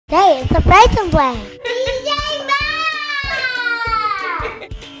Today is the price and play.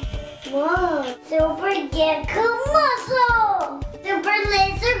 Whoa, super Gekko muscle! Super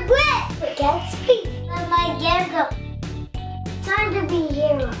laser grip! Forget speed of my Gekko. Time to be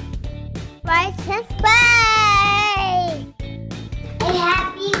hero. Price and play! Are you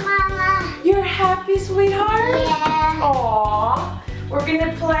happy, Mama? You're happy, sweetheart? Yeah. Aww. We're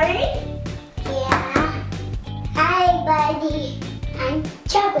gonna play? Yeah. Hi, buddy. I'm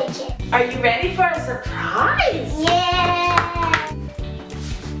chocolate. Are you ready for a surprise? Yeah.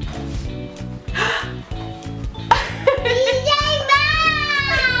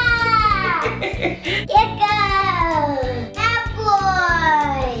 Gekko!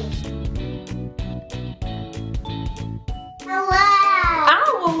 Catboy!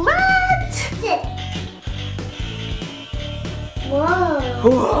 Owlette! Sit. Whoa!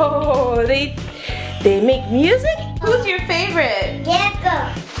 Whoa! They make music? Who's your favorite?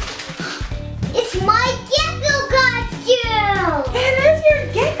 Gekko! It's my Gekko costume! It is your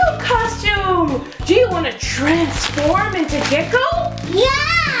Gekko costume! Do you want to transform into Gekko?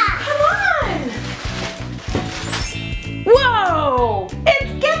 Yeah! Come on! Whoa!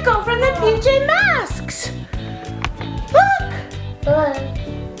 It's Gekko from the PJ Masks! Look! Look.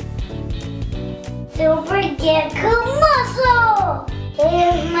 Super Gekko muscle!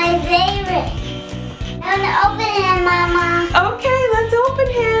 Here's my favorite. I'm gonna open him, Mama. Okay, let's open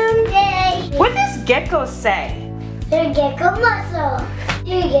him. Yay! What does Gekko say? Super Gekko muscle.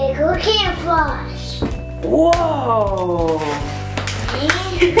 Super Gekko camouflage. Whoa!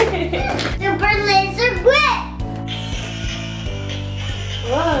 Super laser grip.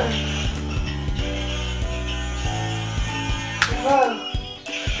 Whoa. Whoa.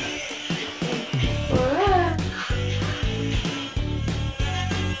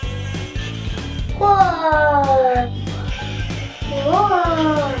 Whoa.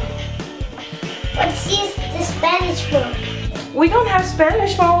 Whoa. What's the Spanish book? We don't have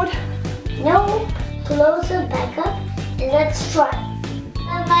Spanish mode. No. Close it back up and let's try.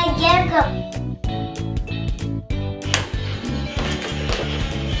 Oh my Gekko.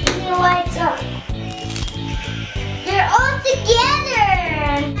 Lights up. They're all together.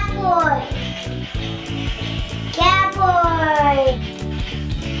 Catboy. Catboy.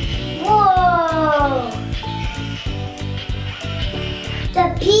 Whoa. The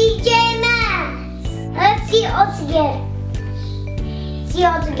PJ Masks. Let's see all together. See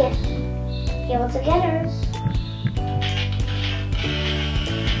all together. See all together.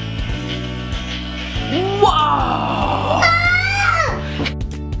 Whoa!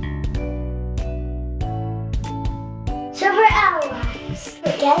 Super Allies.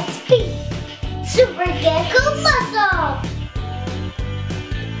 Forget speed. Super Gekko muscle.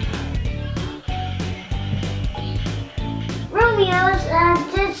 Romeo's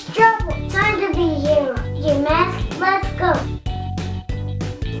this trouble. Time to be hero. Your mask, let's go.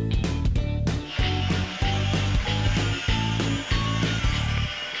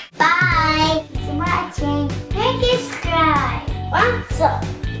 Bye. Thanks for watching. Thank you, subscribe. What's up?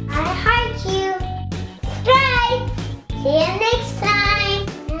 I heart you. Subscribe. See you next